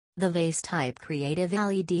The vase type creative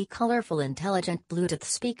LED colorful intelligent Bluetooth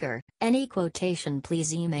speaker. Any quotation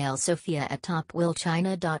please email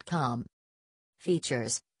sophia@topwillchina.com.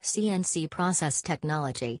 Features: CNC process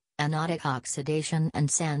technology, anodic oxidation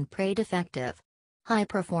and sand spray defective. High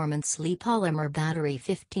performance Li polymer battery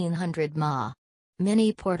 1500 mAh.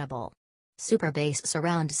 Mini portable. Super bass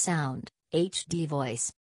surround sound, HD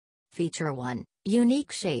voice. Feature 1,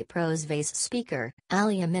 unique shape rose vase speaker,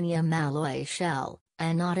 aluminium alloy shell,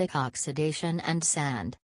 anodic oxidation and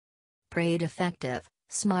sand. Spray defective,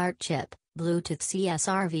 smart chip, Bluetooth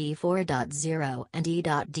CSRv 4.0 and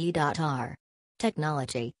E.D.R.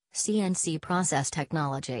 Technology, CNC process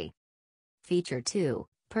technology. Feature 2,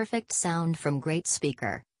 perfect sound from great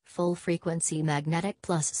speaker, full frequency magnetic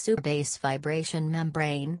plus super bass vibration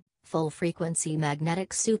membrane, full frequency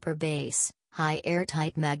magnetic super bass, high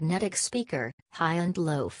airtight magnetic speaker, high and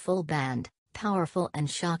low full band, powerful and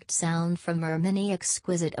shocked sound from our mini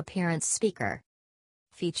exquisite appearance speaker.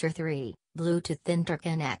 Feature 3, Bluetooth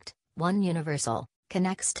interconnect, one universal,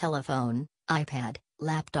 connects telephone, iPad,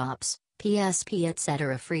 laptops, PSP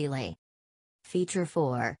etc. freely. Feature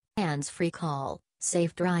 4, hands-free call,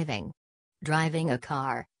 safe driving. Driving a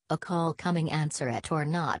car, a call coming answer it or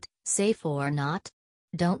not, safe or not?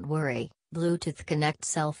 Don't worry, Bluetooth connect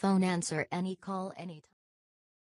cell phone answer any call anytime.